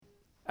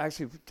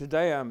Actually,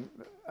 today I'm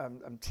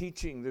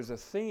teaching. There's a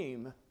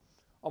theme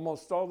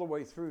almost all the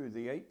way through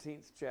the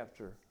 18th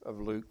chapter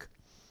of Luke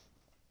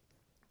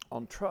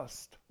on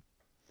trust.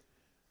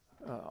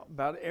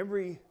 About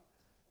every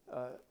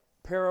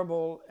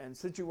parable and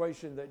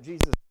situation that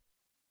Jesus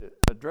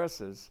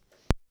addresses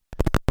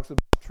talks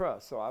about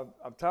trust. So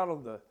I've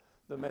titled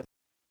the message,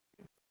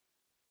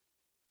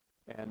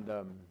 and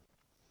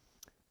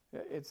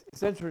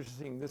it's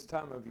interesting this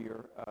time of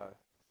year.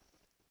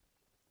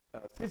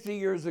 50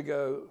 years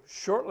ago,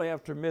 shortly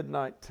after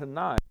midnight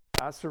tonight,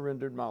 I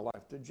surrendered my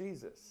life to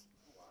Jesus.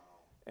 Wow.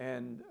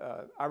 And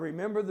I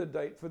remember the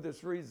date for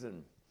this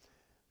reason.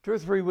 2 or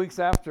 3 weeks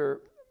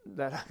after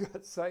that I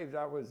got saved,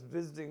 I was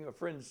visiting a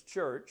friend's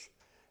church,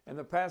 and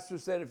the pastor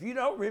said, if you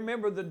don't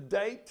remember the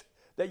date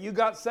that you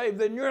got saved,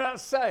 then you're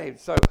not saved.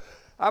 So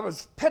I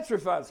was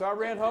petrified. So I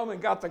ran home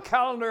and got the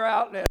calendar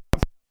out, and I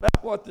found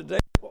out what the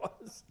date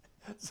was.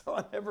 So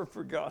I never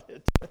forgot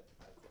it.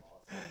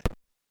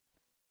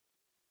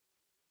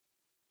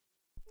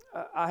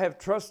 I have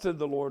trusted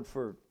the Lord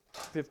for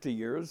 50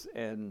 years,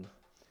 and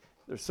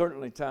there's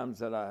certainly times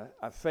that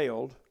I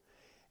failed.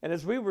 And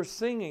as we were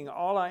singing,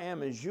 All I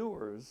Am Is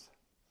Yours,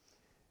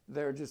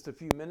 there just a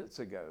few minutes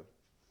ago,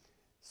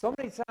 so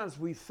many times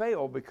we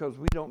fail because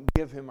we don't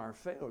give him our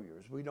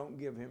failures. We don't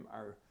give him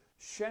our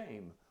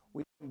shame.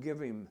 We don't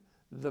give him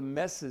the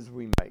messes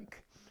we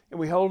make. And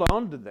we hold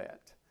on to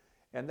that.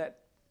 And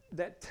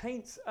that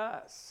taints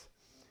us.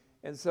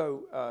 And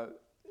so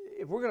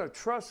if we're going to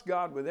trust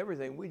God with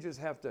everything, we just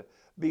have to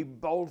be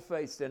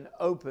bold-faced and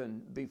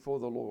open before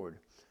the Lord.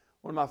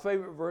 One of my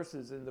favorite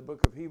verses in the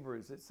book of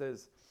Hebrews, it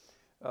says,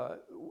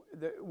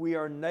 that we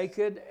are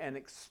naked and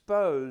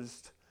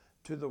exposed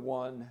to the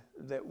one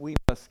that we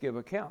must give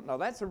account. Now,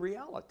 that's a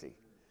reality.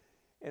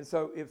 And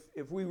so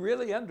if we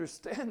really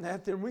understand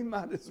that, then we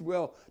might as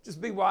well just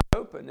be wide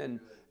open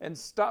and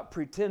stop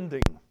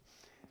pretending.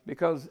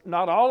 Because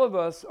not all of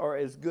us are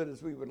as good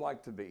as we would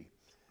like to be.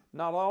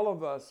 Not all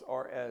of us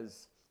are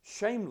as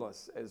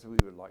shameless as we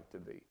would like to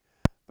be.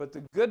 But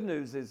the good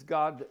news is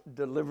God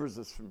delivers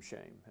us from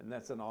shame, and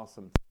that's an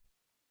awesome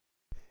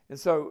thing. And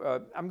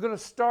so I'm going to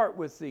start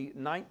with the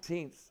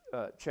 19th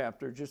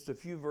chapter, just a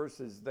few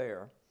verses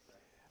there,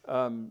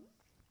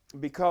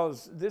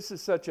 because this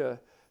is such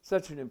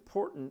an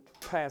important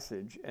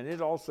passage, and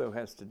it also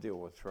has to deal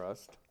with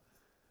trust.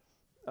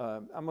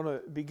 I'm going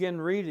to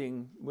begin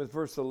reading with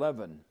verse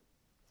 11.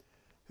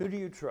 Who do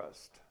you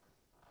trust?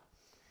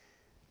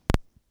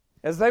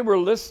 As they were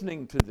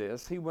listening to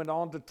this, he went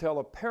on to tell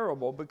a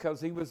parable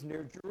because he was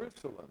near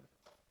Jerusalem.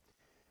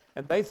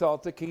 And they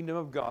thought the kingdom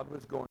of God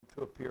was going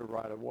to appear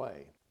right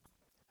away.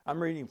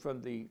 I'm reading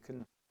from the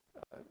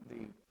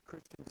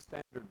Christian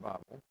Standard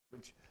Bible,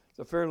 which is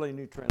a fairly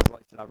new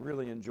translation. I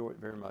really enjoy it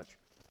very much.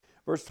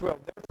 Verse 12,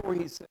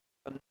 therefore he said,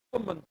 a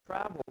nobleman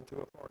traveled to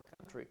a far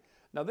country.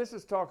 Now this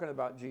is talking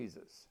about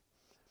Jesus.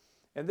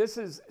 And this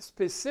is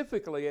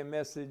specifically a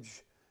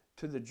message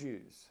to the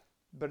Jews,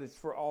 but it's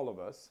for all of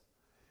us.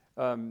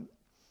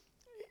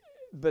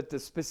 But the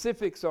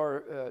specifics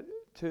are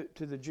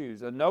to the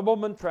Jews. A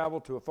nobleman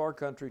traveled to a far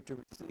country to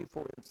receive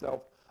for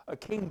himself a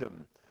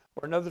kingdom,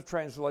 or another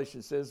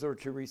translation says, or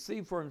to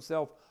receive for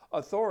himself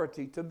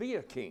authority to be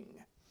a king.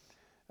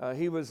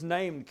 He was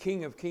named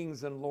King of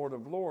Kings and Lord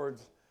of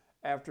Lords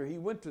after he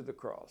went to the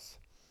cross.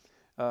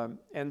 And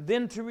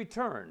then to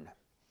return,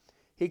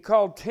 he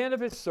called 10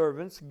 of his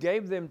servants,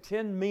 gave them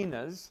 10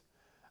 minas.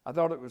 I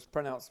thought it was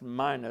pronounced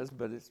minas,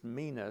 but it's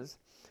minas.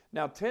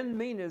 Now, 10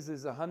 minas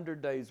is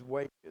 100 days'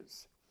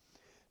 wages.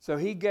 So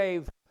he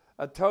gave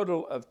a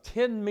total of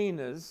 10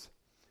 minas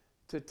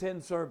to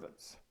 10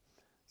 servants.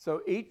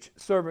 So each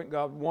servant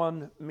got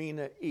 1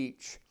 mina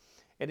each.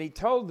 And he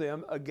told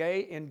them,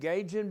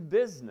 engage in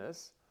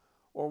business,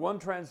 or one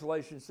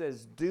translation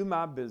says, do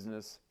my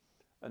business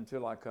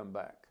until I come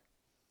back.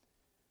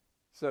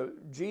 So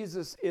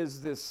Jesus is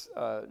this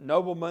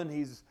nobleman.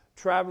 He's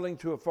traveling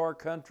to a far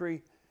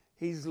country.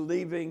 He's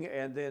leaving,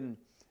 and then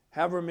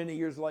however many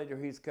years later,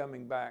 he's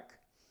coming back,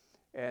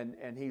 and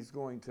he's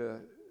going to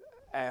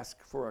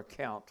ask for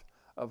account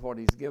of what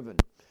he's given.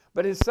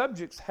 But his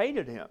subjects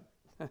hated him,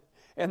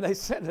 and they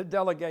sent a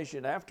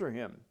delegation after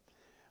him,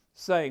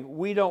 saying,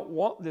 we don't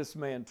want this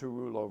man to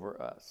rule over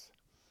us.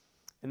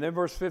 And then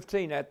verse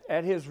 15,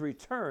 at his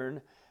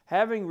return,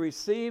 having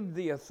received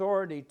the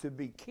authority to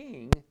be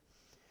king,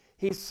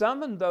 he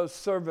summoned those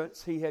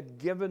servants he had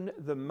given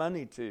the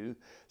money to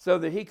so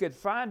that he could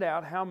find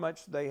out how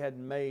much they had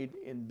made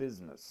in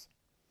business.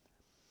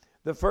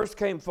 The first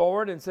came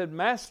forward and said,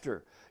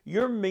 Master,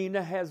 your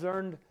mina has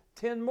earned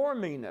 10 more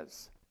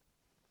minas.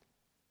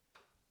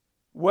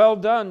 Well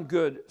done,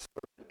 good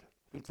servant,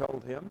 he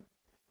told him,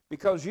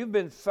 because you've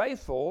been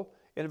faithful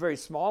in a very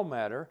small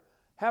matter,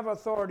 have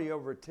authority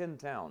over 10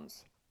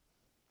 towns.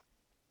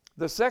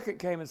 The second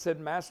came and said,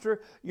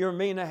 Master, your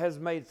mina has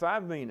made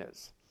 5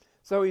 minas.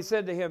 So he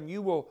said to him, you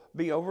will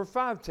be over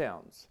 5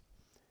 towns.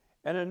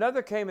 And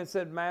another came and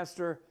said,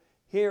 Master,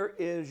 here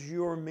is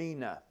your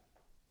mina.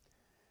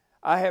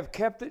 I have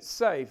kept it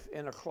safe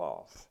in a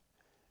cloth,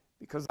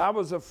 because I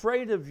was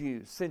afraid of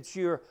you. Since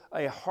you're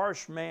a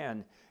harsh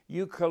man,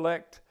 you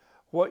collect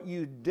what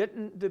you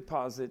didn't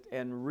deposit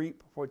and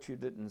reap what you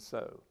didn't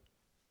sow.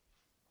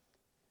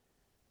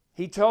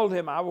 He told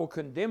him, I will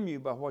condemn you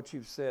by what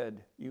you've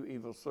said, you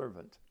evil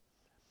servant.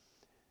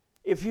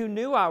 If you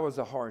knew I was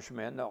a harsh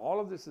man, now all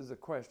of this is a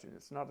question,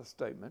 it's not a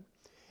statement.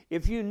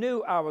 If you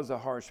knew I was a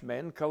harsh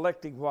man,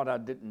 collecting what I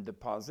didn't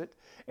deposit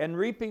and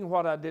reaping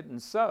what I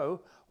didn't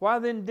sow, why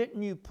then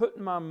didn't you put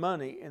my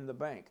money in the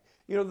bank?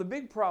 You know, the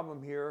big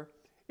problem here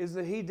is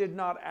that he did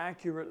not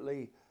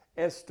accurately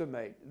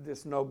estimate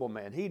this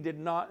nobleman. He did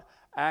not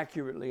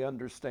accurately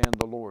understand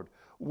the Lord.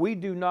 We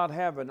do not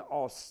have an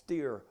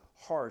austere,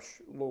 harsh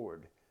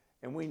Lord,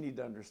 and we need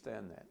to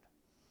understand that.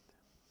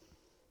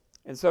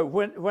 And so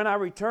when I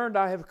returned,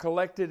 I have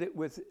collected it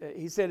with,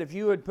 he said, if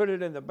you had put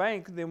it in the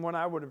bank, then when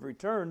I would have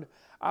returned,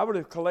 I would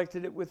have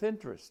collected it with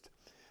interest.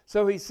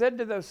 So he said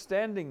to those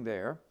standing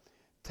there,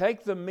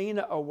 take the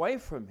mina away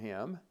from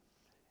him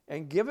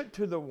and give it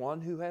to the one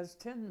who has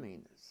 10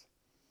 minas.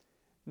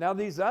 Now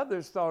these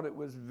others thought it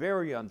was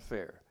very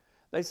unfair.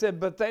 They said,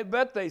 but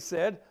they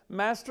said,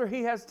 Master,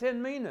 he has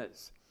 10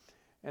 minas.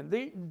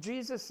 And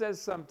Jesus says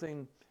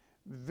something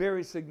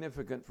very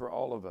significant for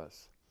all of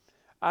us.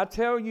 I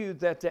tell you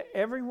that to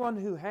everyone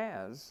who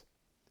has,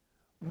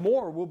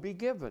 more will be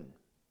given.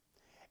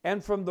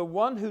 And from the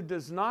one who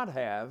does not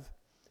have,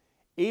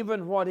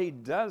 even what he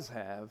does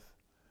have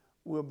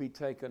will be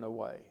taken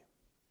away.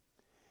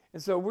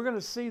 And so we're going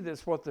to see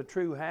this, what the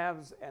true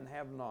haves and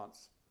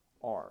have-nots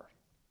are.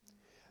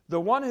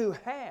 The one who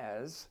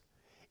has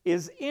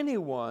is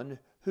anyone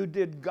who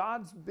did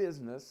God's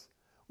business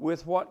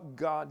with what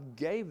God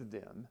gave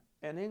them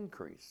and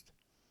increased.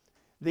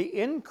 The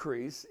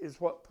increase is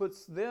what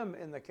puts them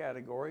in the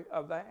category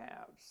of the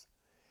haves.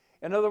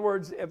 In other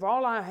words, if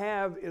all I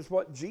have is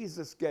what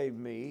Jesus gave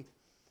me,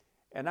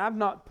 and I've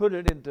not put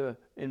it into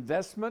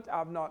investment,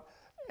 I've not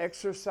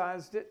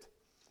exercised it,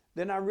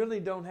 then I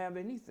really don't have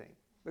anything,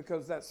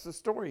 because that's the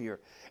story here.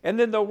 And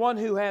then the one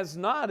who has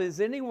not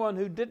is anyone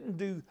who didn't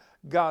do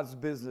God's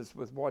business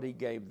with what he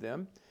gave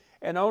them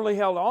and only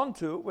held on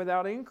to it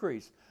without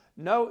increase.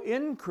 No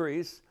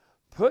increase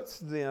puts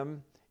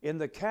them in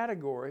the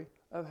category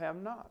of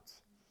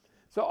have-nots.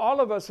 So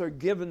all of us are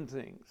given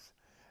things.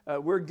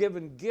 We're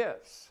given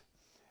gifts.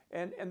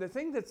 And the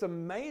thing that's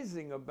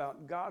amazing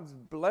about God's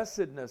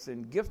blessedness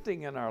and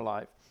gifting in our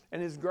life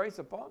and his grace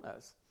upon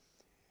us,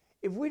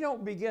 if we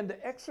don't begin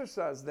to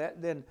exercise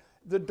that, then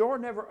the door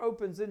never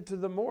opens into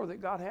the more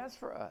that God has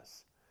for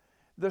us.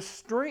 The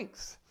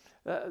strength,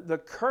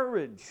 the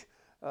courage,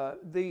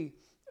 the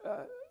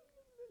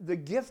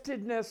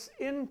giftedness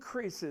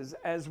increases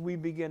as we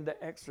begin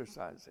to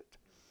exercise it.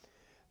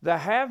 The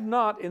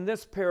have-not in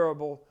this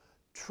parable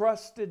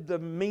trusted the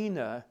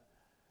mina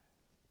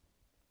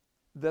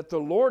that the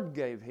Lord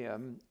gave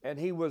him, and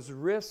he was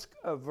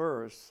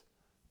risk-averse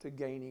to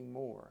gaining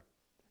more.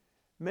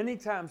 Many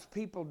times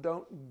people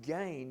don't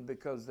gain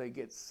because they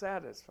get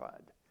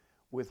satisfied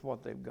with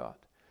what they've got.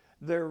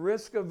 They're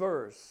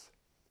risk-averse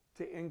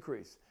to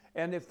increase.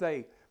 And if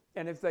they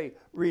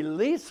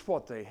release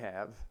what they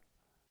have,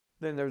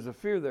 then there's a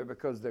fear there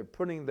because they're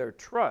putting their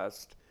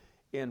trust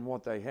in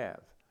what they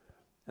have.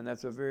 And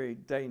that's a very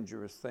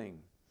dangerous thing.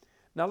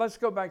 Now let's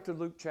go back to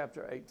Luke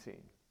chapter 18.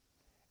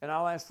 And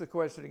I'll ask the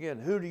question again,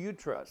 who do you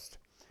trust?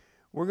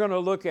 We're going to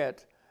look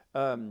at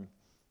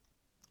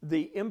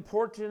the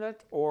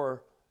importunate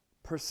or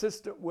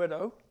persistent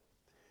widow.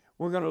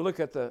 We're going to look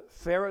at the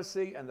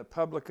Pharisee and the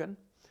publican.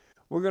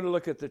 We're going to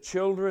look at the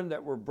children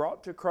that were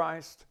brought to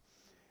Christ.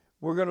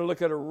 We're going to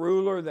look at a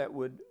ruler that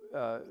would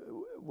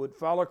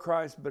follow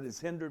Christ but is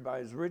hindered by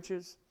his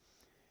riches.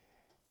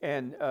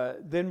 And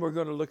then we're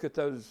going to look at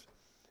those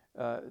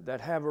that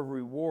have a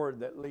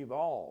reward that leave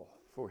all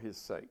for his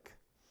sake.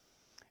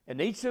 And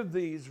each of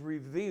these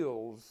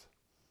reveals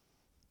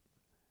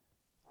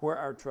where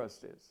our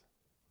trust is.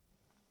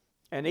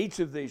 And each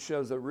of these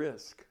shows a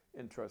risk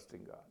in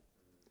trusting God.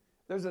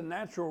 There's a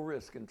natural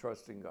risk in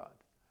trusting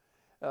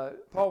God.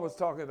 Paul was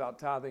talking about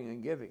tithing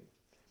and giving.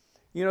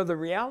 You know, the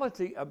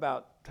reality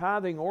about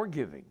tithing or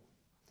giving,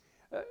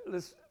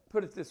 let's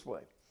put it this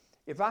way.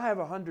 If I have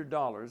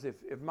 $100,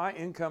 if my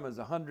income is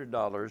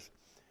 $100,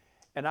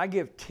 and I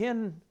give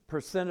 10%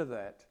 of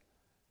that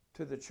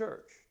to the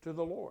church, to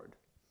the Lord,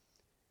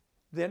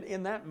 then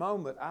in that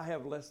moment, I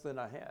have less than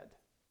I had.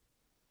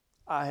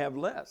 I have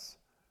less.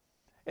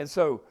 And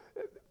so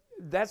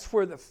that's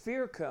where the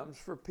fear comes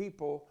for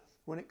people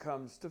when it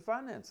comes to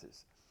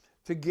finances.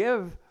 To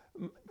give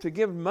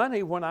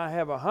money when I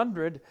have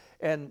 100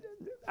 and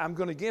I'm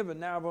going to give and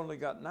now I've only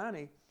got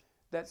 90,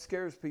 that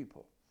scares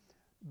people.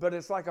 But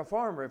it's like a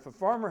farmer. If a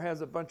farmer has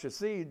a bunch of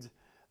seeds,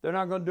 they're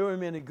not going to do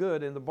him any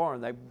good in the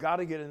barn. They've got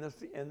to get in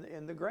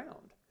the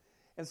ground.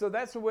 And so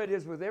that's the way it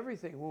is with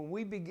everything. When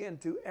we begin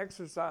to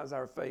exercise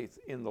our faith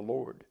in the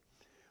Lord,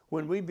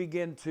 when we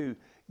begin to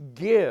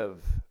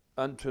give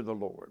unto the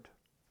Lord,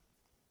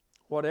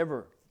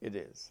 whatever it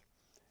is,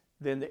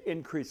 then the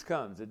increase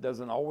comes. It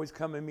doesn't always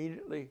come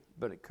immediately,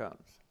 but it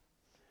comes.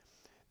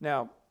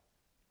 Now,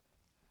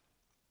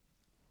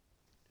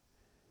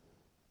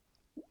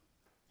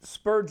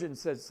 Spurgeon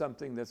said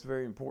something that's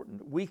very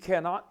important. We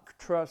cannot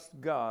trust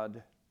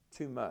God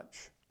too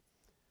much,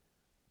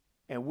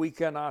 and we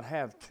cannot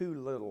have too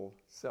little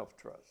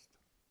self-trust.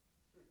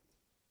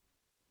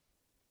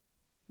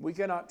 We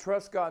cannot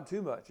trust God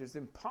too much. It's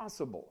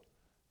impossible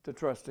to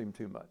trust him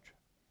too much.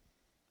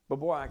 But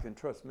boy, I can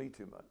trust me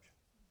too much.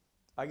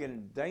 I get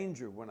in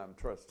danger when I'm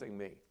trusting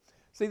me.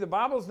 See, the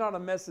Bible's not a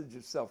message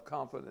of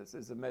self-confidence.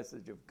 It's a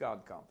message of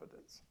God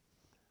confidence.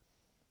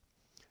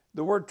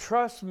 The word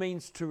trust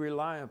means to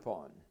rely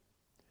upon,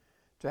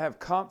 to have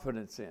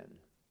confidence in,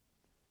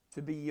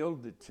 to be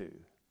yielded to.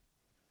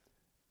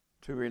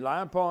 To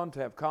rely upon,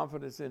 to have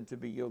confidence in, to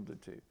be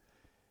yielded to.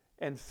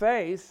 And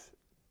faith,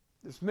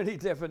 there's many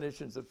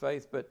definitions of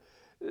faith, but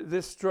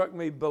this struck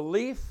me: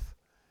 belief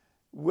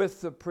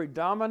with the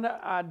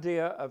predominant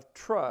idea of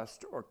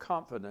trust or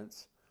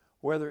confidence,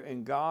 whether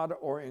in God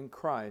or in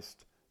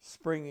Christ,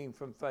 springing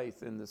from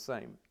faith in the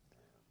same.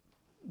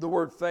 The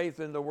word faith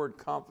and the word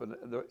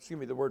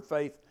the word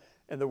faith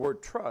and the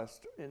word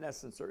trust, in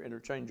essence, are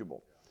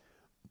interchangeable.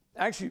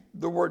 Actually,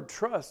 the word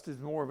trust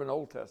is more of an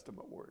Old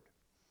Testament word.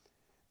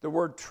 The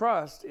word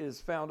trust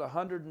is found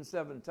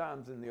 107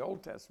 times in the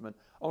Old Testament,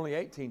 only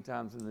 18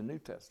 times in the New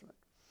Testament.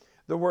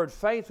 The word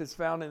faith is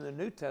found in the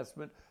New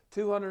Testament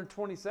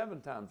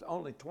 227 times,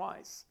 only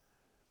twice.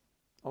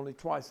 Only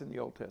twice in the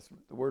Old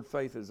Testament. The word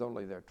faith is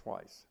only there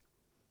twice.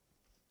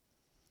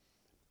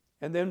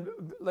 And then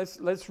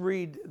let's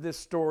read this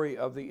story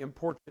of the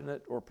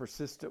importunate or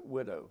persistent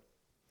widow.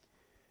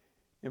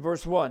 In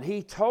verse 1,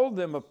 he told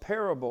them a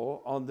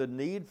parable on the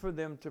need for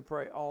them to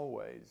pray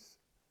always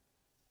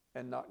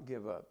and not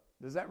give up.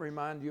 Does that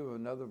remind you of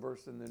another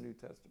verse in the New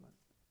Testament?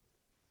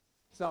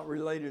 It's not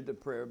related to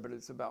prayer, but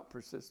it's about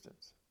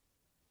persistence.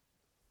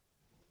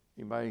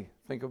 Anybody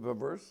think of a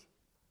verse?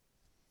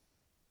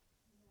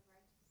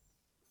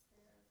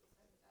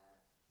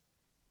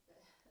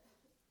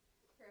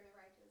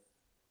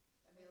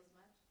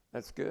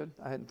 That's good.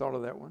 I hadn't thought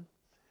of that one.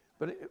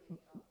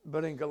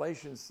 But in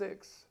Galatians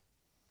 6,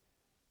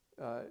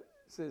 it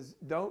says,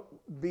 don't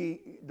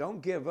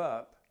give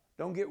up.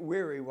 Don't get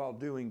weary while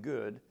doing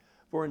good,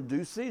 for in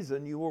due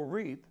season you will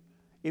reap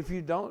if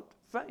you don't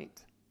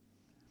faint.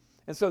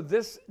 And so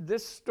this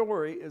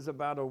story is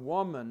about a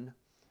woman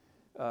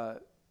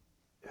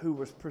who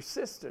was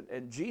persistent.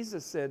 And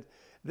Jesus said,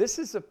 this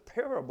is a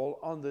parable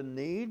on the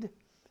need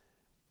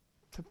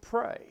to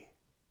pray.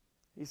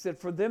 He said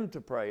for them to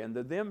pray, and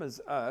the them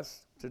is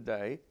us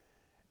today,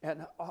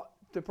 and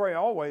to pray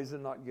always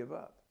and not give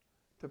up.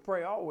 To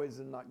pray always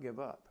and not give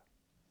up.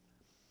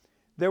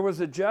 There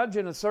was a judge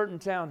in a certain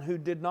town who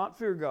did not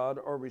fear God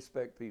or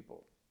respect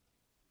people.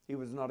 He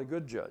was not a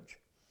good judge.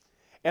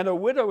 And a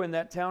widow in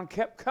that town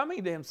kept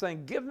coming to him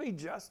saying, give me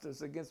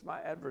justice against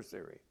my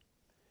adversary.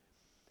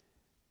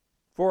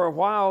 For a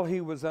while he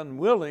was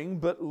unwilling,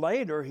 but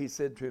later he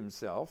said to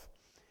himself,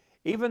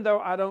 even though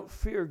I don't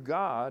fear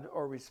God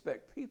or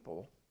respect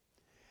people,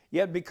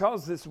 yet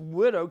because this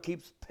widow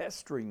keeps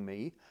pestering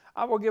me,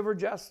 I will give her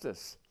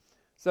justice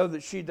so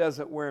that she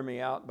doesn't wear me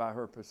out by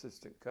her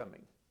persistent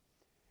coming.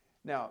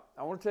 Now,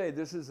 I want to tell you,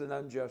 this is an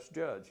unjust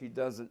judge. He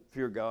doesn't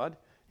fear God.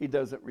 He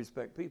doesn't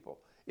respect people.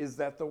 Is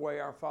that the way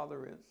our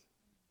Father is?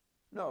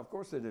 No, of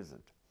course it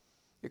isn't.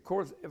 Of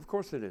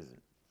course it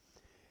isn't.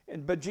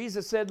 But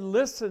Jesus said,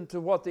 listen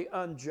to what the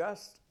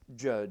unjust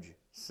judge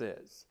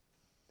says.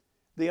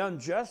 The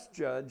unjust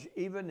judge,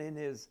 even in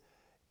his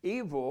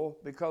evil,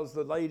 because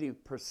the lady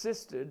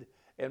persisted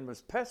and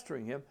was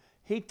pestering him,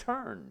 he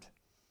turned.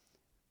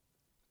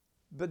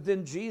 But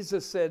then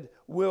Jesus said,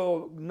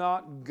 will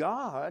not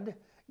God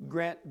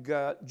grant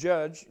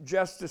judge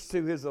justice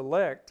to his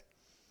elect,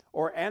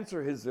 or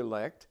answer his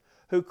elect,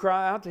 who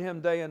cry out to him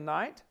day and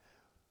night?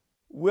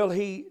 Will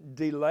he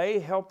delay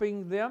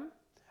helping them?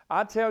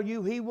 I tell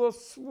you, he will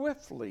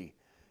swiftly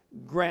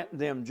grant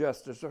them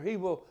justice, or he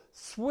will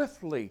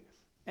swiftly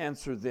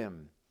answer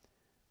them.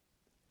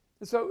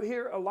 And so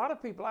here, a lot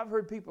of people, I've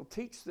heard people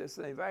teach this,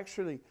 and they've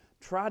actually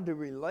tried to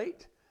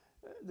relate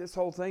this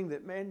whole thing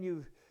that, man,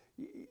 you've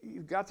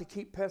got to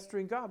keep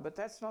pestering God, but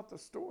that's not the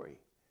story.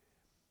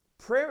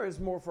 Prayer is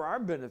more for our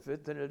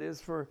benefit than it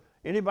is for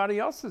anybody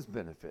else's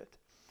benefit.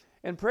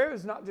 And prayer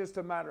is not just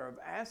a matter of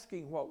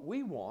asking what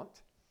we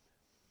want.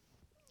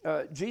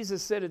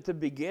 Jesus said at the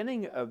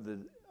beginning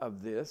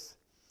of this,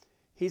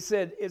 he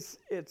said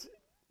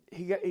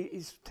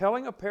he's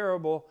telling a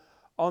parable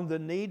on the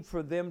need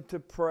for them to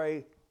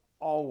pray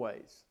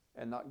always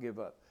and not give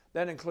up.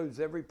 That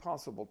includes every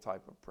possible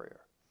type of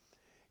prayer.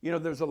 You know,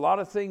 there's a lot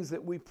of things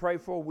that we pray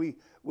for.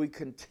 We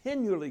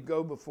continually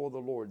go before the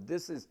Lord.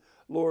 This is,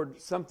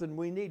 Lord, something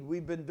we need.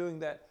 We've been doing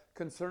that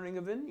concerning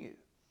a venue.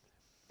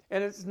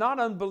 And it's not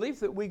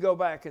unbelief that we go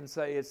back and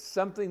say it's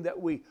something that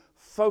we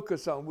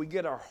focus on. We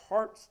get our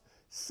hearts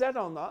set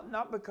on that,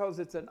 not because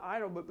it's an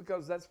idol, but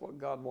because that's what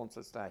God wants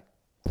us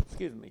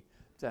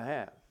to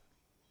have.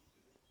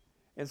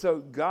 And so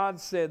God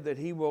said that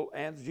he will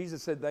answer,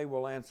 Jesus said they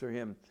will answer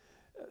him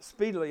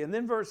speedily. And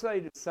then verse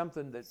 8 is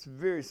something that's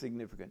very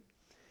significant.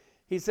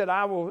 He said,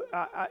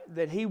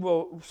 that he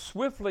will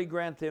swiftly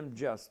grant them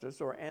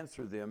justice or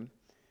answer them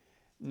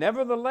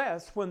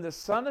Nevertheless, when the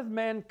Son of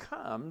Man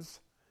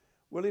comes,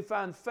 will he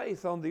find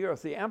faith on the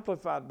earth? The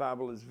Amplified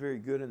Bible is very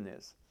good in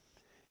this.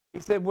 He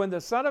said, when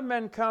the Son of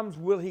Man comes,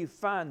 will he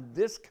find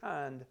this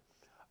kind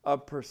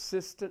of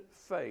persistent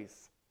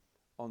faith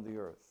on the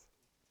earth?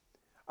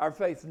 Our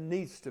faith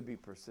needs to be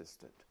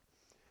persistent.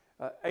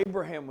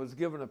 Abraham was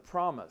given a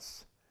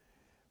promise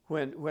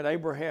when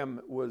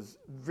Abraham was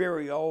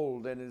very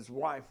old and his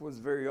wife was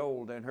very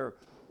old and her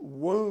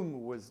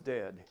womb was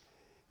dead.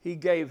 He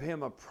gave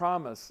him a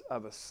promise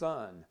of a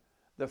son,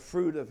 the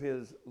fruit of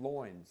his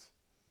loins.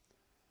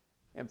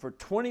 And for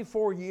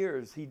 24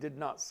 years, he did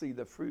not see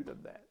the fruit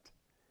of that.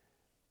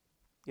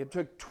 It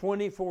took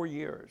 24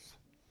 years.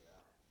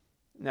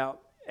 Now,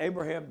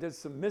 Abraham did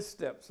some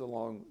missteps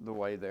along the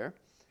way there.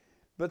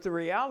 But the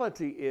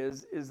reality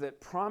is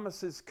that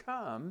promises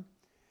come.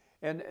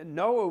 And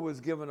Noah was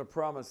given a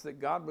promise that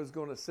God was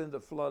going to send a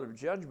flood of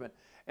judgment.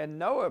 And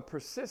Noah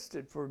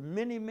persisted for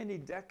many, many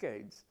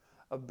decades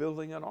of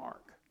building an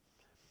ark.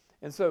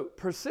 And so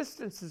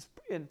persistence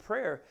in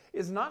prayer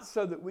is not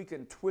so that we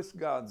can twist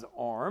God's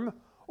arm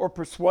or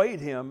persuade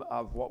him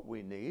of what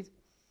we need.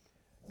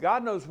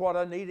 God knows what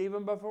I need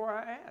even before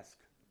I ask.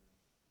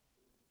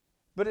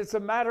 But it's a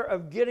matter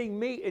of getting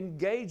me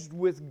engaged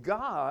with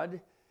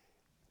God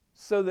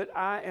so that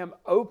I am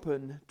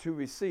open to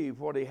receive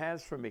what he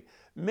has for me.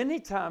 Many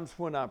times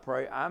when I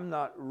pray, I'm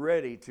not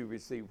ready to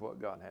receive what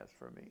God has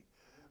for me.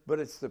 But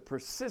it's the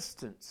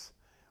persistence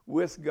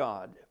with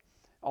God,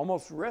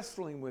 almost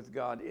wrestling with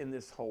God in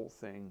this whole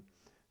thing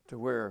to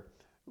where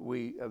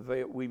we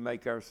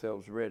make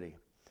ourselves ready.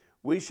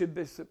 We should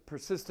be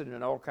persistent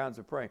in all kinds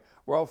of praying.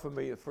 We're all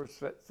familiar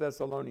with 1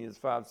 Thessalonians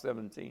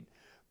 5:17.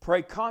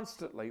 Pray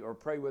constantly or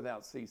pray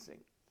without ceasing.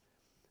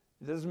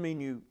 It doesn't mean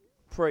you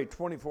pray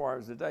 24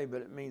 hours a day,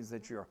 but it means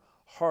that your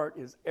heart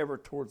is ever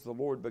towards the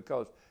Lord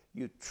because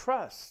you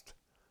trust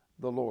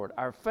the Lord.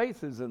 Our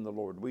faith is in the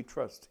Lord. We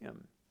trust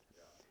him.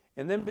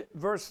 And then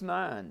verse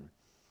 9,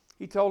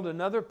 he told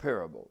another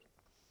parable.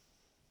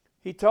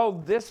 He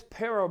told this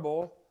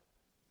parable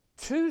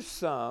to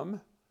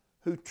some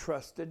who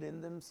trusted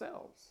in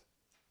themselves,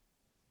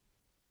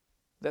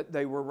 that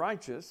they were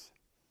righteous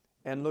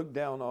and looked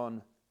down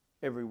on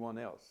everyone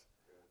else.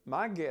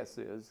 My guess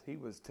is he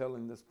was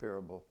telling this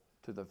parable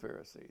to the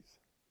Pharisees.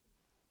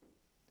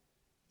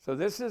 So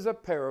this is a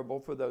parable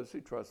for those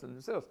who trust in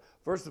themselves.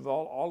 First of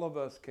all of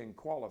us can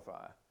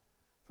qualify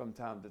from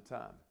time to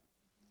time.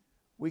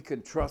 We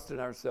can trust in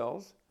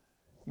ourselves.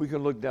 We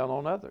can look down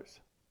on others.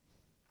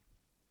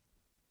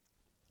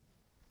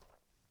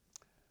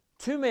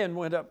 Two men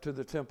went up to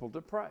the temple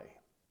to pray.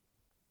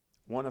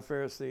 One a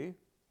Pharisee,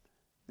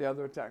 the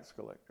other a tax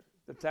collector.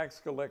 The tax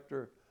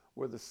collector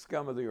were the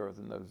scum of the earth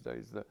in those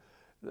days.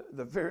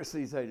 The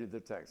Pharisees hated the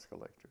tax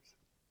collectors.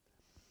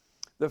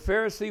 The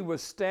Pharisee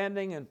was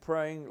standing and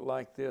praying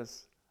like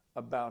this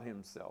about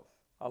himself.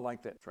 I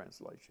like that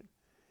translation.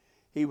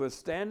 He was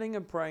standing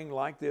and praying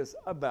like this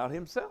about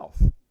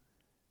himself.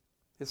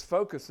 His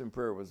focus in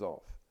prayer was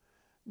off.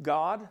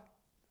 God,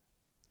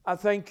 I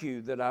thank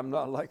you that I'm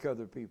not like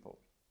other people.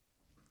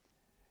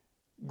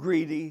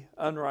 Greedy,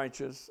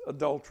 unrighteous,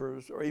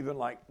 adulterers, or even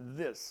like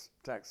this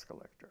tax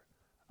collector.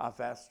 I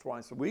fast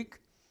twice a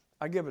week.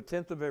 I give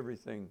 1/10 of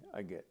everything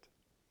I get.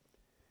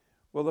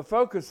 Well, the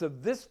focus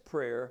of this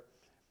prayer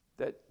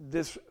that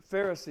this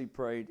Pharisee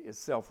prayed is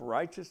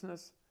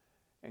self-righteousness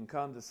and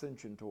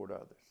condescension toward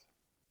others.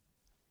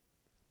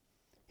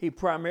 He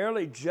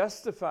primarily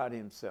justified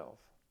himself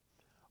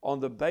on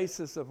the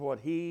basis of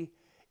what he,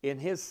 in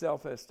his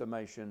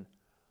self-estimation,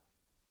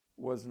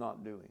 was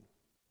not doing.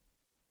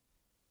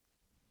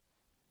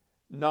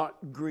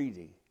 Not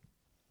greedy,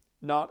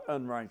 not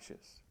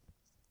unrighteous,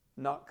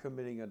 not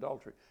committing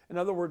adultery. In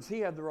other words, he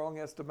had the wrong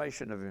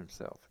estimation of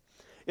himself.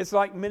 It's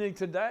like many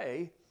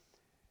today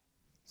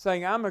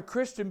saying, I'm a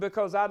Christian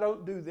because I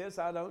don't do this,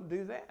 I don't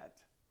do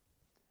that.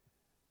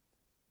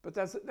 But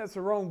that's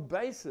a wrong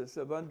basis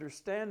of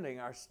understanding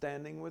our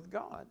standing with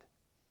God.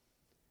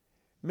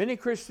 Many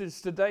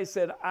Christians today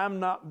said, I'm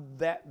not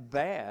that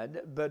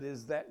bad, but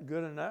is that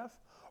good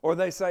enough? Or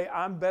they say,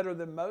 I'm better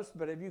than most,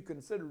 but have you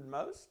considered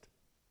most?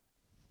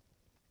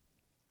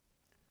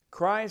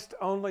 Christ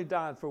only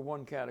died for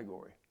one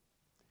category.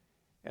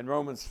 And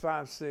Romans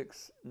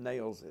 5:6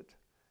 nails it.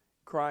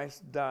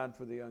 Christ died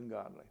for the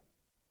ungodly.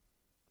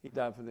 He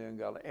died for the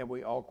ungodly, and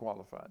we all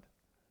qualified.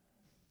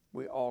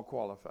 We all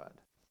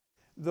qualified.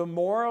 The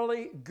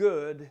morally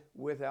good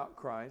without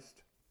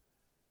Christ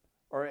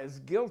are as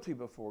guilty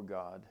before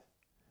God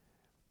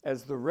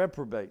as the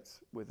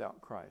reprobates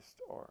without Christ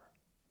are.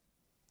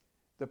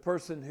 The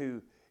person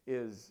who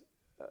is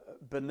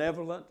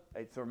benevolent,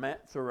 a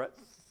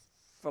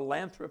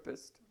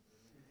philanthropist,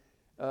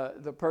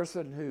 the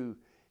person who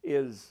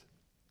is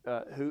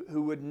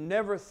who would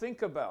never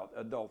think about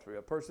adultery,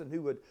 a person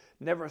who would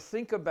never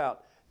think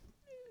about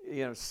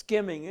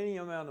skimming any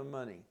amount of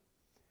money.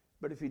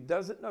 But if he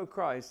doesn't know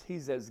Christ,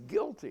 he's as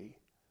guilty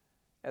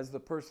as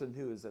the person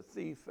who is a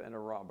thief and a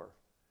robber.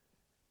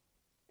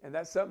 And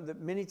that's something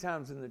that many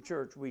times in the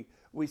church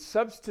we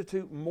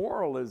substitute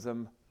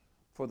moralism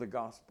for the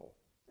gospel.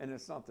 and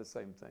it's not the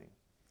same thing.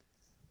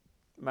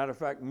 Matter of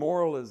fact,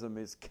 moralism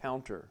is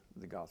counter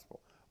the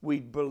gospel. We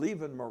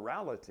believe in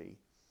morality,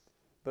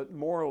 but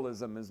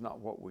moralism is not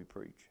what we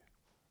preach.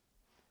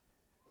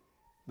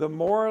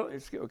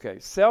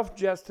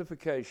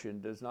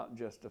 Self-justification does not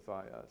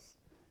justify us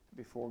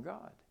before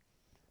God.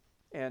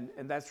 And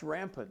that's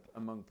rampant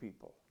among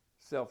people,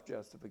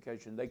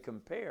 self-justification. They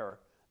compare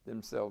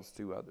themselves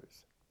to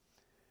others.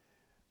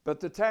 But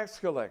the tax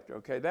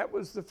collector, that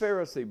was the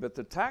Pharisee, but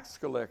the tax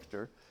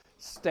collector,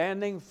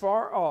 standing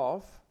far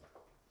off,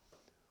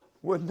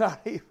 would not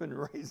even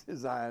raise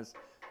his eyes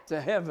to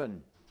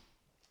heaven.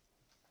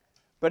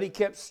 But he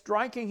kept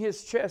striking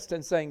his chest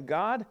and saying,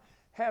 God,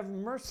 have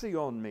mercy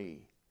on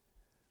me.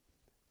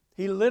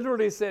 He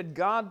literally said,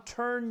 God,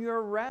 turn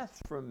your wrath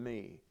from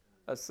me,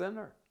 a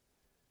sinner.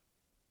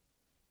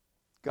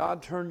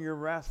 God, turn your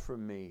wrath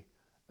from me,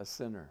 a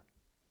sinner.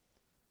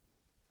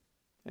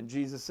 And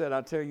Jesus said,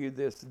 I tell you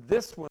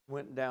this one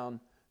went down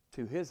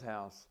to his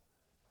house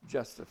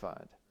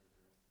justified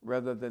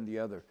rather than the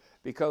other.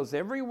 Because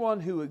everyone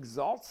who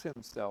exalts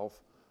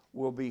himself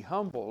will be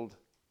humbled,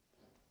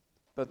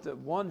 but the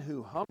one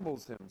who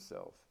humbles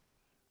himself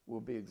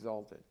will be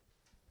exalted.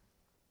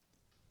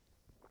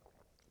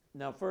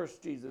 Now,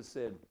 first, Jesus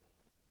said,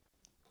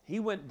 he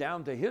went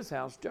down to his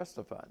house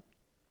justified.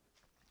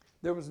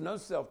 There was no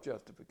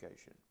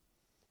self-justification.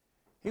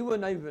 He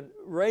wouldn't even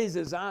raise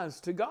his eyes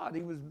to God.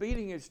 He was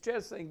beating his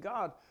chest saying,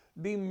 God,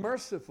 be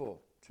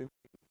merciful to me,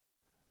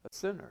 a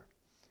sinner.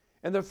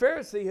 And the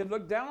Pharisee had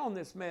looked down on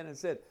this man and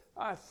said,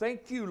 I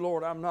thank you,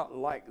 Lord, I'm not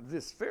like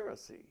this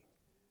Pharisee.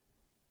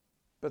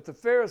 But the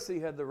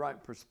Pharisee had the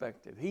right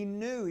perspective. He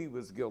knew he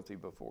was guilty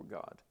before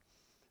God.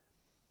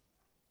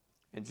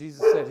 And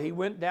Jesus said he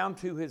went down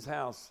to his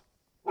house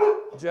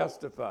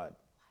justified.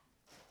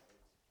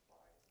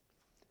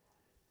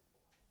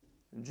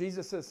 And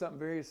Jesus says something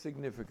very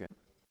significant.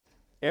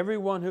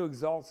 Everyone who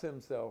exalts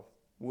himself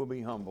will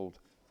be humbled,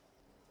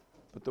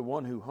 but the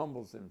one who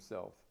humbles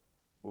himself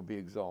will be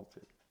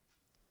exalted.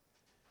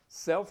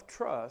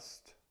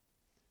 Self-trust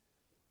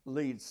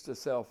leads to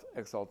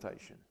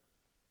self-exaltation.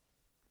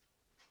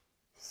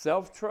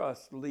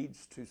 Self-trust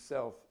leads to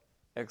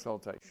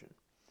self-exaltation.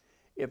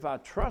 If I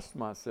trust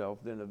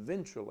myself, then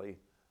eventually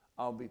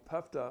I'll be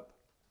puffed up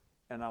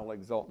and I'll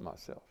exalt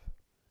myself.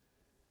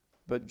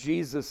 But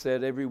Jesus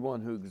said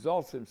everyone who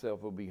exalts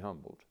himself will be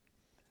humbled,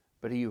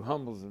 but he who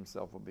humbles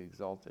himself will be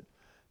exalted.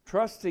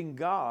 Trusting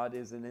God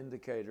is an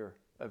indicator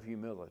of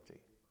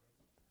humility.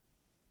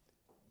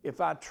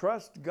 If I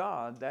trust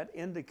God, that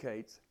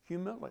indicates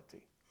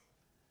humility.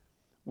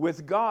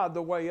 With God,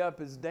 the way up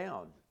is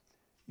down.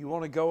 You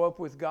want to go up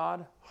with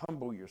God?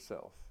 Humble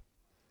yourself.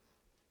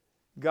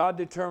 God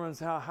determines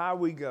how high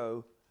we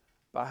go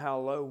by how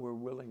low we're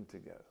willing to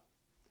go.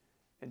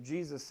 And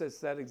Jesus sets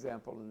that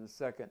example in the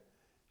second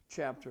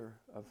chapter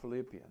of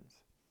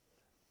Philippians.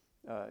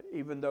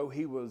 Even though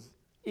he was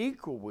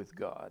equal with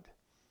God,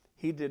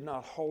 he did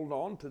not hold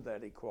on to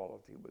that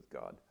equality with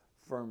God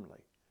firmly.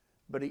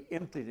 But he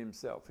emptied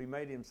himself. He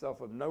made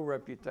himself of no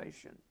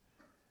reputation.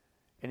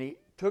 And he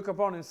took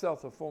upon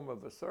himself the form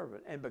of a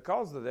servant. And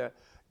because of that,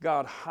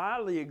 God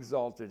highly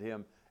exalted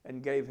him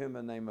and gave him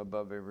a name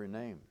above every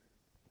name.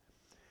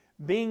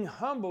 Being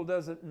humble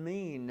doesn't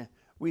mean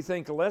we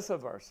think less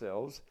of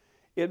ourselves.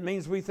 It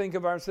means we think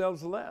of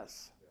ourselves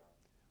less.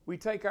 We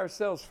take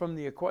ourselves from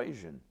the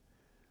equation.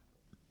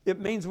 It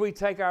means we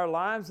take our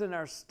lives and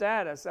our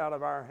status out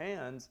of our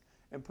hands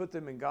and put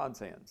them in God's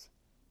hands.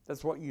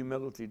 That's what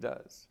humility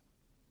does.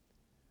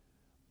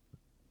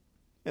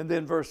 And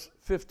then verse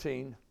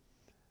 15,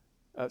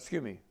 verse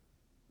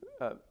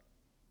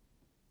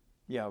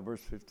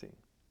 15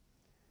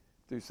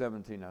 through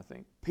 17, I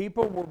think.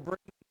 People were bringing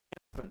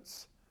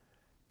infants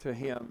to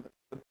him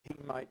that he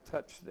might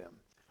touch them.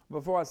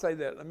 Before I say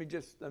that, let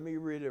me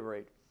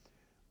reiterate.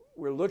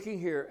 We're looking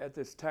here at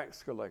this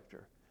tax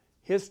collector.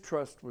 His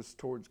trust was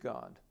towards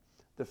God.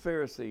 The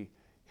Pharisee,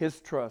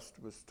 his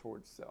trust was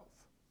towards self.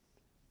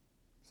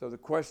 So the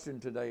question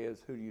today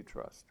is, who do you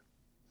trust?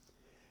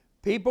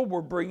 People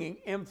were bringing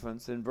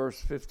infants, in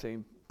verse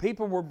 15.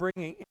 People were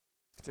bringing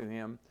infants to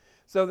him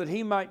so that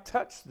he might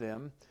touch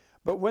them.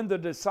 But when the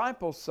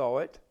disciples saw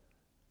it,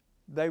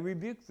 they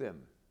rebuked them.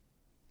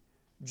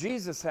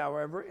 Jesus,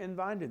 however,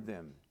 invited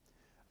them.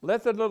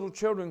 Let the little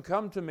children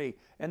come to me,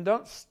 and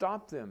don't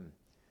stop them,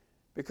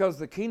 because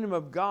the kingdom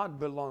of God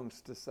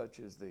belongs to such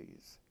as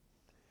these.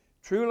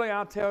 Truly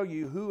I tell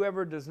you,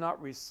 whoever does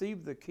not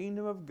receive the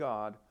kingdom of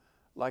God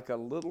like a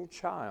little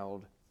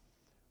child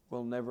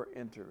will never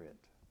enter it.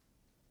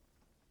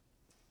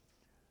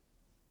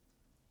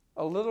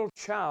 A little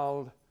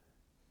child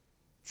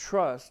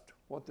trusts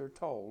what they're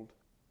told,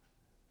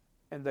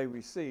 and they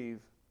receive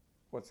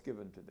what's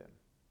given to them.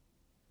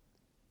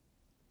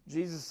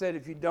 Jesus said,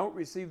 if you don't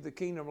receive the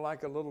kingdom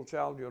like a little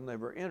child, you'll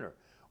never enter.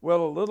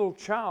 Well, a little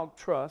child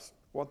trusts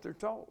what they're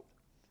told.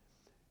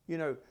 You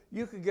know,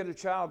 you could get a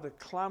child to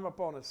climb up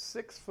on a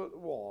 6-foot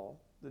wall,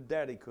 the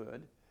daddy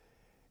could,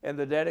 and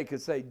the daddy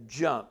could say,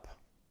 jump.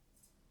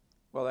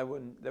 Well,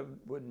 that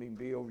wouldn't even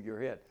be over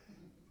your head.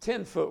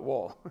 10-foot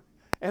wall.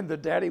 And the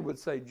daddy would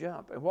say,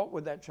 jump. And what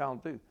would that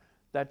child do?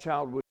 That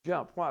child would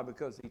jump. Why?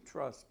 Because he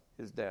trusts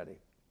his daddy.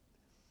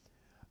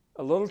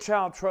 A little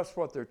child trusts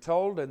what they're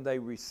told, and they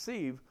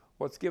receive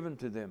what's given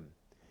to them.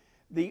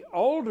 The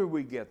older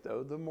we get,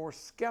 though, the more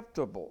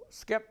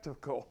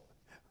skeptical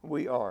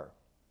we are.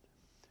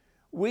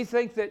 We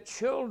think that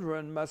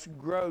children must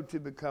grow to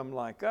become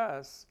like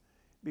us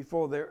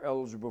before they're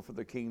eligible for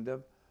the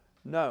kingdom.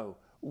 No,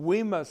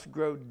 we must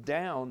grow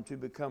down to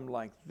become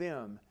like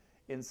them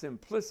in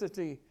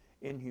simplicity,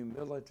 in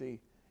humility,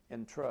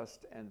 in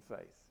trust and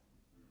faith.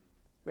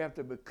 We have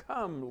to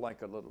become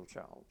like a little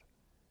child.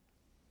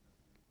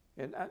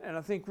 And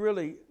I think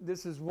really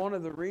this is one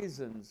of the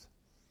reasons,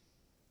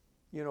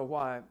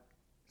 why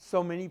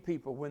so many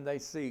people, when they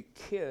see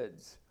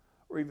kids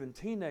or even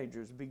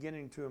teenagers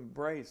beginning to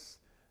embrace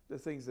the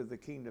things of the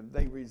kingdom,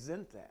 they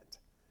resent that.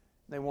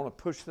 They want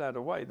to push that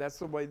away. That's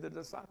the way the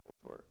disciples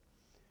were.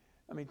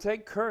 I mean,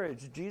 take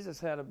courage. Jesus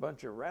had a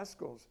bunch of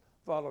rascals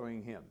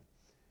following him.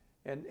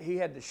 And he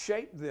had to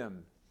shape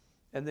them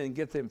and then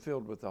get them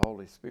filled with the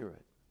Holy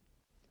Spirit.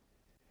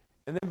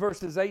 And then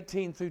verses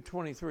 18 through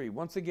 23.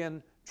 Once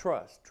again,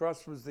 trust.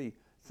 Trust was the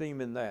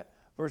theme in that.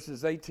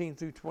 Verses 18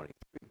 through 23.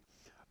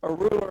 A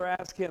ruler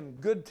asked him,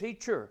 "Good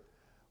teacher,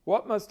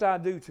 what must I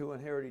do to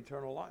inherit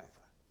eternal life?"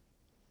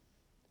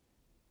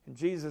 And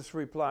Jesus'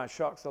 reply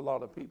shocks a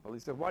lot of people. He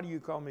said, "Why do you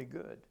call me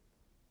good?"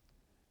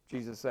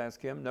 Jesus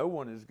asked him, "No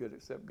one is good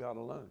except God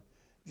alone."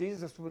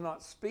 Jesus was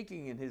not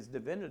speaking in his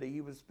divinity.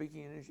 He was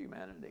speaking in his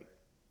humanity.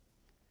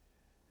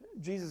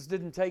 Jesus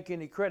didn't take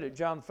any credit.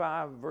 John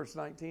 5, verse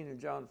 19 and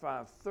John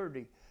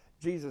 5:30,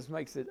 Jesus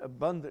makes it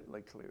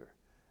abundantly clear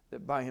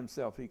that by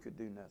himself he could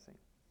do nothing.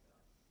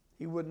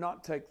 He would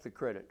not take the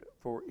credit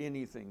for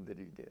anything that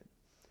he did.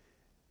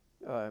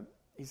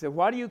 He said,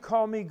 "Why do you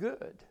call me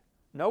good?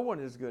 No one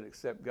is good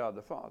except God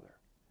the Father.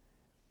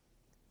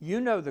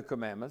 You know the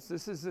commandments."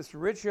 This is this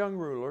rich young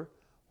ruler.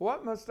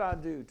 "What must I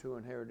do to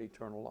inherit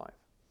eternal life?"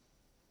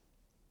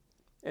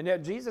 And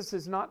yet Jesus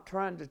is not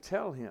trying to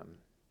tell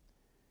him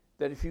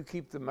that if you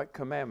keep the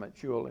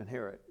commandments, you'll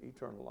inherit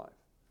eternal life.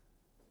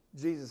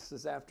 Jesus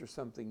is after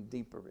something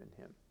deeper in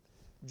him.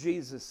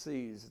 Jesus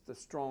sees the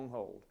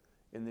stronghold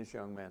in this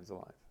young man's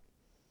life.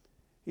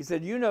 He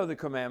said, "You know the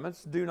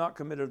commandments. Do not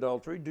commit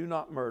adultery. Do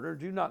not murder.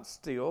 Do not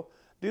steal.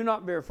 Do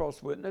not bear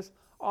false witness.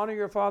 Honor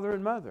your father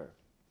and mother."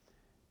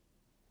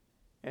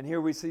 And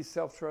here we see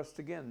self-trust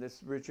again.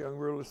 This rich young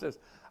ruler says,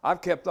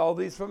 "I've kept all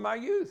these from my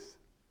youth."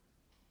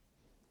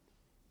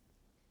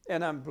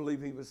 And I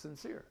believe he was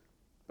sincere,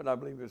 but I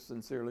believe he was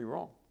sincerely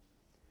wrong.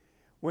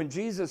 When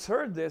Jesus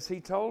heard this,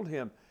 he told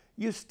him,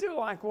 "You still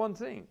lack one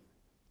thing.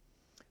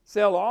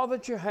 Sell all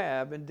that you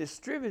have and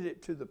distribute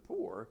it to the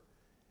poor,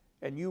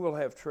 and you will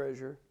have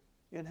treasure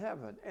in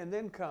heaven. And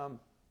then come,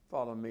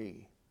 follow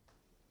me."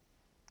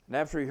 And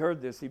after he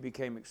heard this, he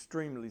became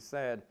extremely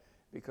sad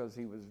because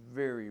he was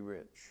very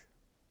rich.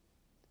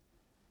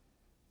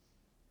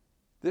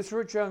 This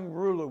rich young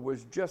ruler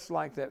was just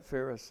like that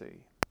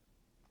Pharisee.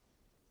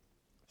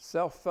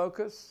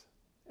 Self-focus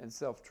and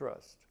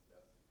self-trust.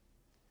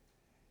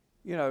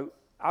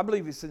 I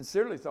believe he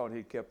sincerely thought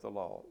he'd kept the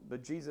law.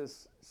 But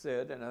Jesus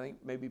said, and I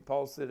think maybe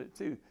Paul said it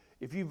too,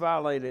 if you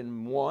violate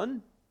in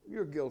one,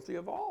 you're guilty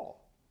of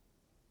all.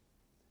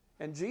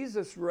 And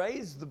Jesus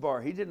raised the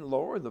bar. He didn't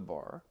lower the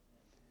bar.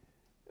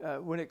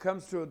 When it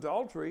comes to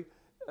adultery,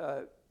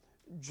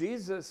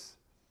 Jesus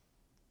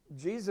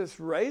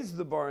raised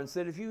the bar and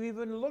said, if you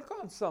even look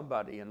on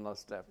somebody and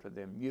lust after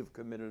them, you've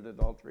committed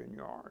adultery in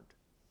your heart.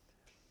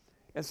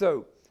 And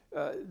so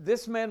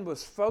this man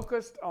was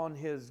focused on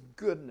his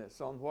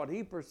goodness, on what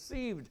he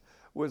perceived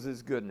was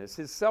his goodness,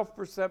 his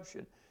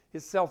self-perception,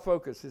 his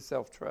self-focus, his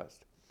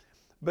self-trust.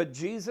 But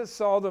Jesus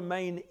saw the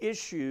main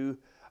issue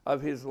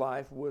of his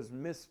life was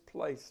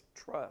misplaced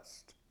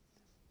trust.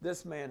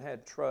 This man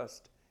had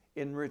trust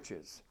in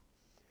riches.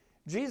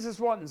 Jesus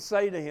wasn't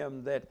saying to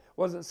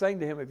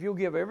him, if you'll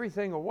give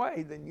everything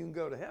away, then you can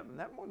go to heaven.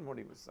 That wasn't what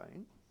he was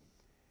saying.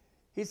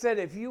 He said,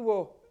 if you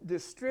will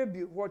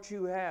distribute what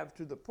you have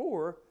to the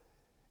poor,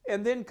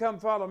 and then come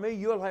follow me,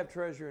 you'll have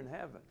treasure in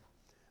heaven.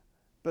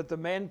 But the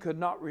man could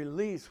not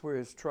release where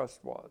his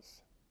trust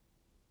was.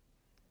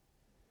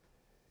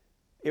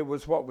 It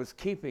was what was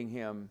keeping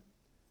him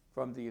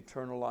from the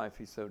eternal life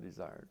he so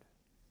desired.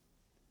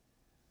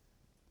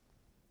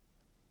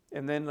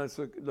 And then let's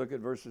look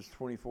at verses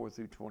 24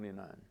 through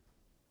 29.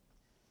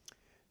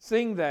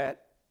 Seeing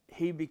that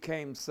he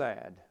became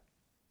sad,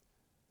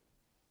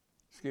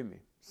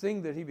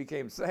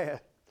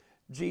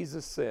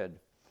 Jesus said,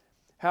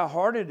 how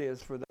hard it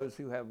is for those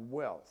who have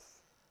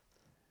wealth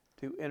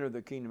to enter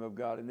the kingdom of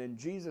God. And then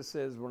Jesus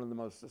says one of the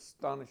most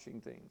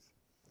astonishing things.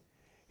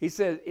 He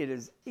said, it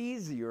is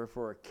easier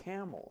for a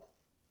camel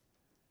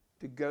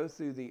to go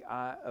through the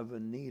eye of a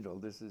needle.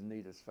 This is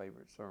Nita's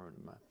favorite sermon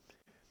of mine.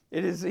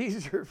 It is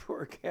easier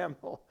for a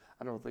camel,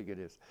 I don't think it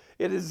is.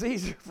 It is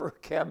easier for a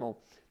camel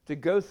to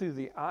go through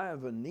the eye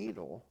of a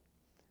needle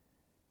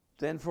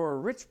than for a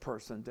rich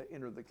person to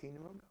enter the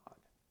kingdom of God.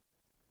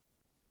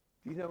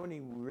 Do you know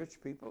any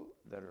rich people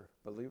that are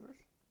believers?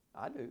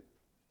 I do.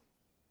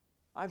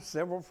 I have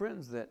several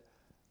friends that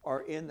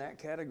are in that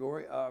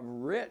category of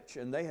rich,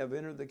 and they have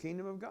entered the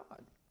kingdom of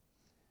God.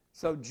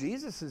 So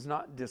Jesus is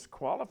not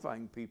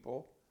disqualifying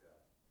people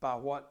by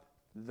what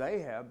they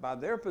have, by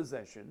their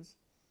possessions.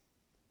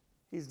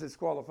 He's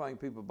disqualifying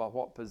people by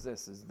what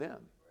possesses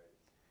them.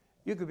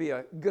 You could be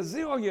a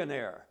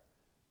gazillionaire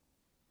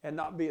and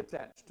not be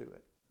attached to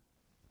it.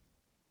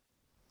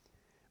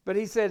 But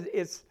he said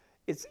it's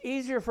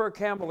easier for a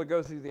camel to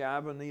go through the eye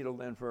of a needle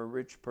than for a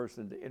rich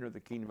person to enter the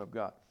kingdom of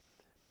God.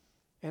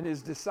 And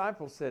his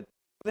disciples said,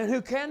 then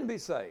who can be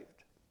saved?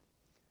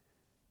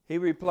 He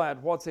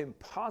replied, what's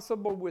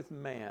impossible with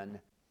man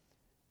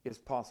is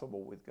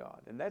possible with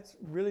God. And that's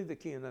really the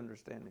key in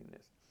understanding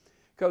this.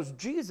 Because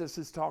Jesus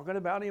is talking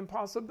about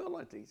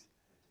impossibilities.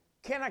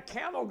 Can a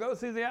camel go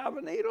through the eye of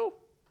a needle?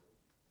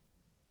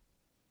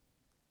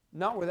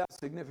 Not without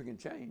significant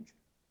change.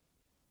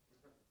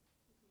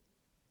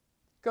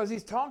 Because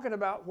he's talking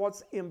about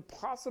what's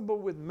impossible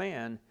with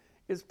man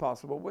is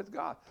possible with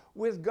God.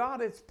 With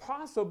God, it's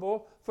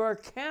possible for a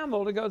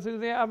camel to go through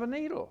the eye of a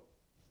needle.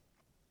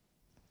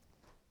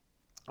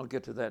 I'll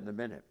get to that in a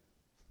minute.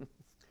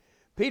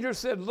 Peter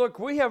said, look,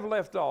 we have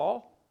left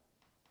all.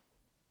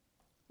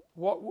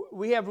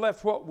 We have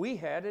left what we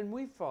had, and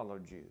we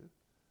followed you.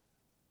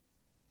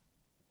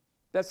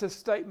 That's a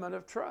statement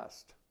of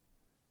trust.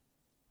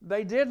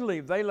 They did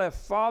leave. They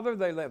left father,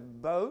 they left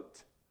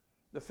boat.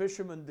 The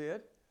fishermen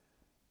did.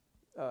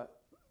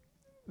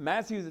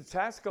 Matthew, the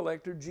tax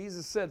collector,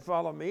 Jesus said,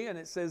 follow me. And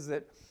it says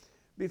that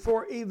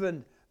before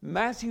even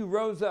Matthew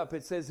rose up,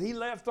 it says he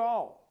left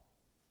all.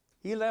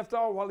 He left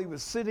all while he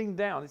was sitting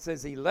down. It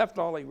says he left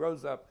all, he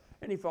rose up,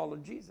 and he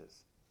followed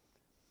Jesus.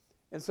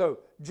 And so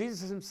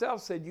Jesus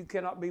himself said, you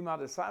cannot be my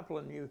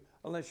disciple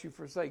unless you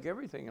forsake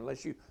everything,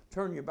 unless you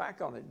turn your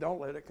back on it.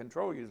 Don't let it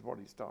control you is what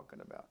he's talking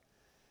about.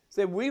 He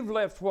said, we've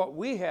left what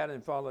we had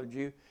and followed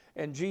you.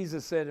 And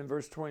Jesus said in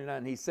verse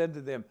 29, he said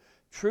to them,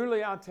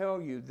 truly I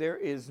tell you, there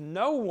is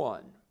no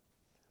one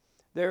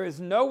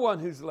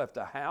who's left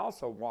a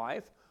house, a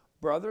wife,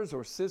 brothers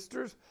or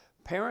sisters,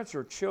 parents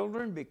or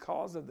children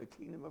because of the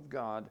kingdom of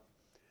God,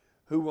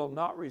 who will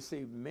not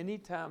receive many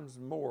times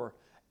more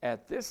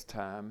at this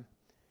time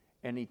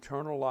and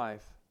eternal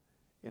life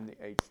in the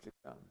age to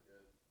come.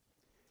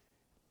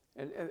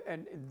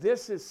 And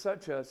this is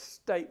such a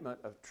statement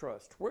of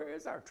trust. Where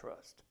is our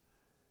trust?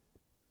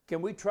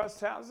 Can we trust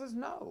houses?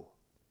 No.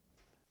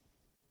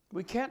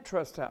 We can't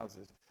trust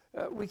houses.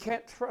 We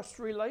can't trust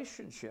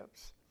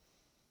relationships.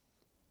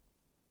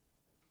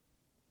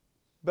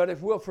 But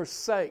if we'll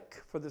forsake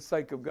for the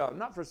sake of God,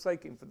 not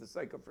forsaking for the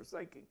sake of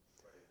forsaking,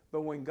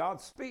 but when God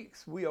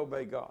speaks, we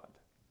obey God.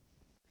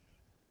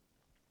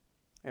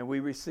 And we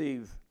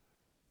receive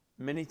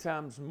many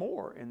times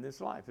more in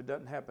this life. It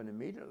doesn't happen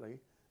immediately.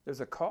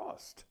 There's a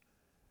cost.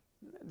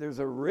 There's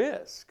a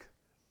risk.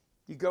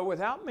 You go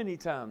without many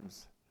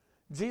times.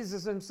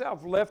 Jesus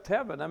himself left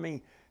heaven. I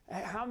mean,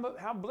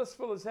 how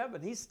blissful is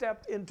heaven? He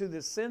stepped into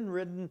the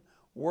sin-ridden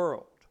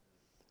world.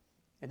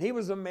 And he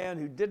was a man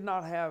who did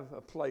not have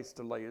a place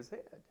to lay his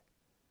head.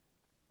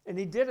 And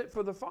he did it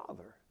for the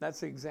Father.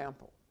 That's the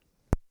example.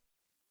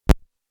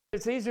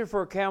 It's easier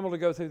for a camel to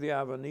go through the eye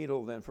of a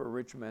needle than for a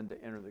rich man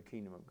to enter the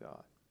kingdom of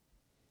God.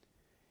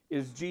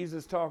 Is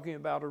Jesus talking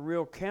about a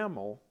real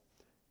camel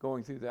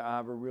going through the eye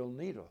of a real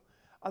needle?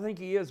 I think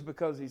he is,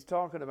 because he's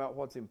talking about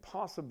what's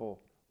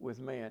impossible with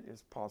man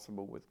is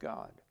possible with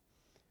God.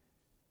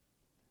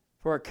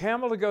 For a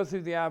camel to go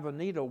through the eye of a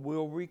needle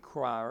will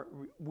require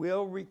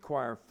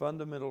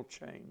fundamental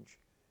change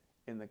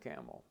in the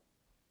camel.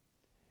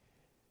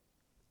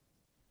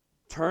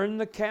 Turn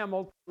the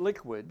camel to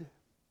liquid,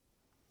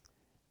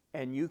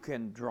 and you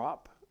can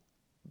drop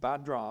by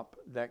drop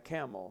that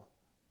camel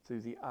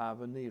through the eye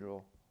of a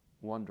needle,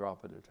 one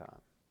drop at a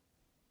time.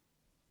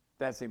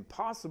 That's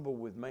impossible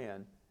with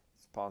man.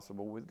 It's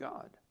possible with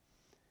God.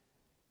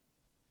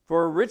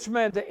 For a rich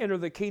man to enter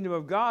the kingdom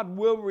of God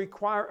will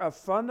require a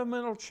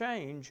fundamental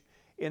change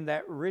in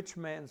that rich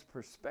man's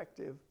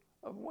perspective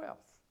of wealth.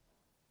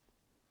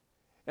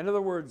 In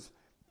other words,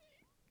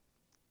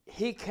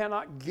 he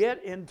cannot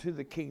get into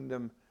the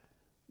kingdom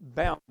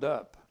bound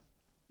up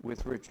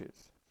with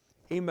riches.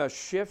 He must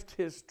shift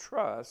his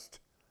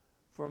trust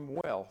from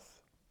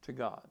wealth to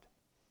God.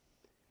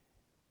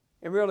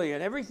 And really,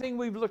 in everything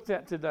we've looked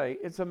at today,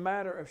 it's a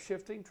matter of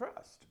shifting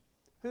trust.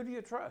 Who do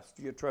you trust?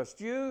 Do you trust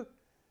you?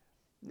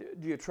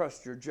 Do you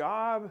trust your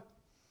job?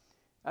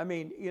 I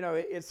mean,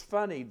 it's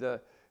funny.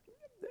 The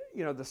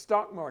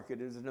stock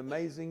market is an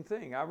amazing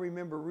thing. I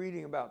remember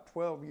reading about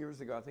 12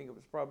 years ago, I think it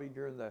was probably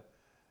during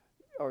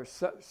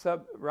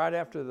right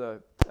after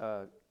the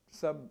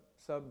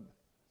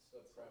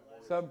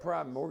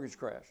subprime mortgage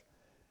crash.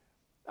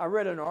 I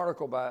read an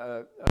article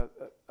by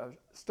a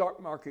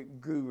stock market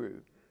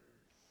guru,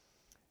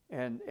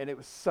 and it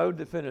was so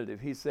definitive.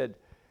 He said,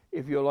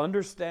 if you'll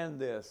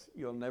understand this,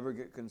 you'll never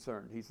get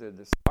concerned. He said,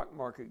 the stock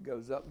market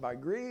goes up by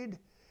greed,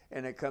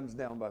 and it comes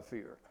down by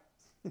fear.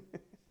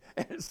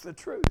 And it's the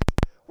truth.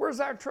 Where's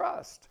our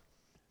trust?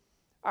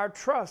 Our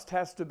trust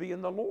has to be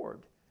in the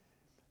Lord.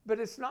 But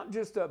it's not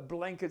just a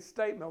blanket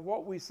statement.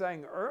 What we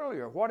sang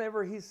earlier,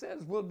 whatever he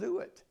says, we'll do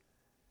it.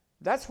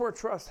 That's where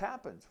trust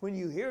happens. When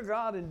you hear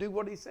God and do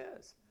what he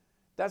says,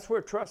 that's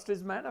where trust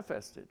is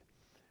manifested.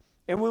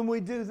 And when we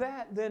do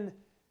that, then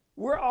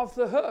we're off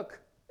the hook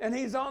and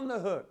he's on the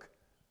hook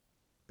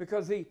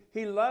because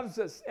he loves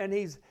us and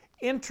he's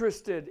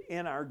interested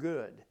in our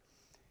good.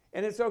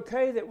 And it's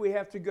okay that we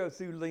have to go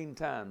through lean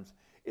times.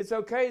 It's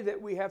okay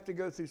that we have to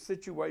go through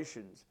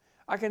situations.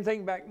 I can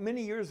think back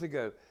many years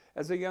ago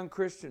as a young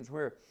Christian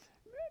where,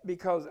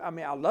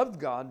 I loved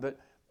God, but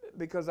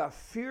because I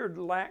feared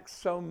lack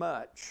so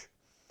much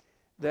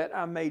that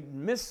I made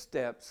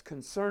missteps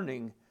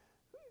concerning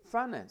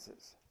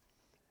finances.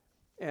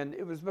 And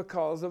it was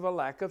because of a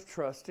lack of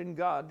trust in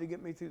God to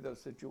get me through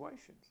those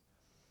situations.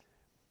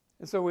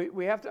 And so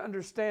we have to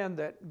understand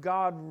that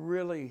God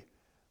really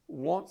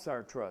wants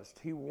our trust.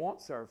 He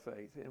wants our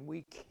faith, and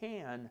we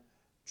can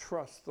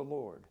trust the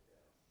Lord.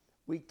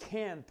 We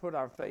can put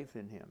our faith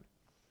in him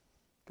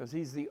because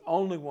he's the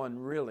only one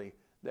really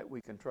that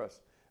we can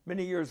trust.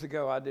 Many years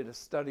ago, I did a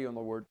study on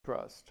the word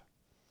trust.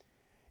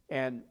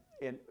 And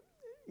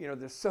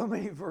there's so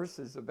many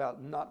verses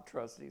about not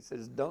trusting. It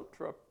says, don't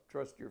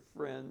trust your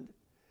friend.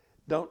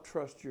 Don't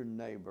trust your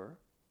neighbor.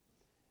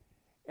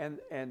 And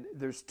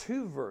there's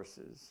 2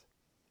 verses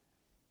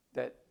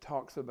that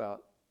talks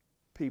about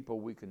people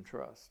we can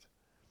trust.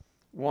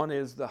 One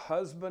is the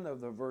husband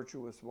of the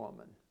virtuous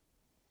woman.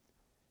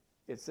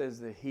 It says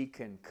that he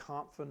can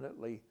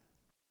confidently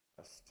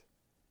trust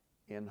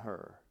in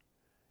her.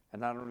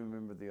 And I don't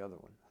remember the other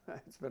one.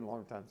 It's been a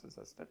long time since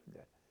I studied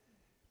that.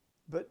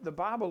 But the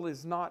Bible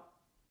is not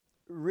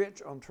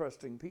rich on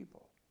trusting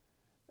people.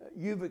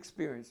 You've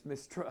experienced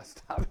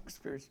mistrust. I've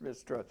experienced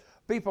mistrust.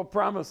 People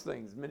promise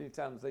things. Many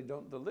times they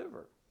don't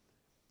deliver.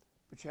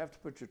 But you have to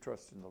put your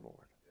trust in the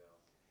Lord.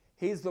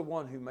 Yeah. He's the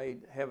one who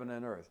made heaven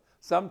and earth.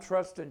 Some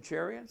trust in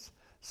chariots,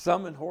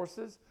 some in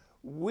horses.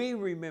 We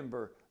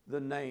remember the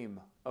name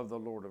of the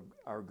Lord of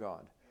our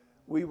God.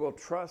 We will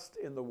trust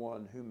in the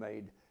one who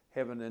made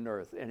heaven and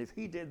earth. And if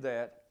he did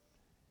that,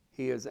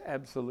 he is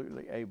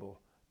absolutely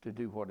able to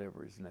do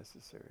whatever is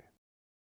necessary.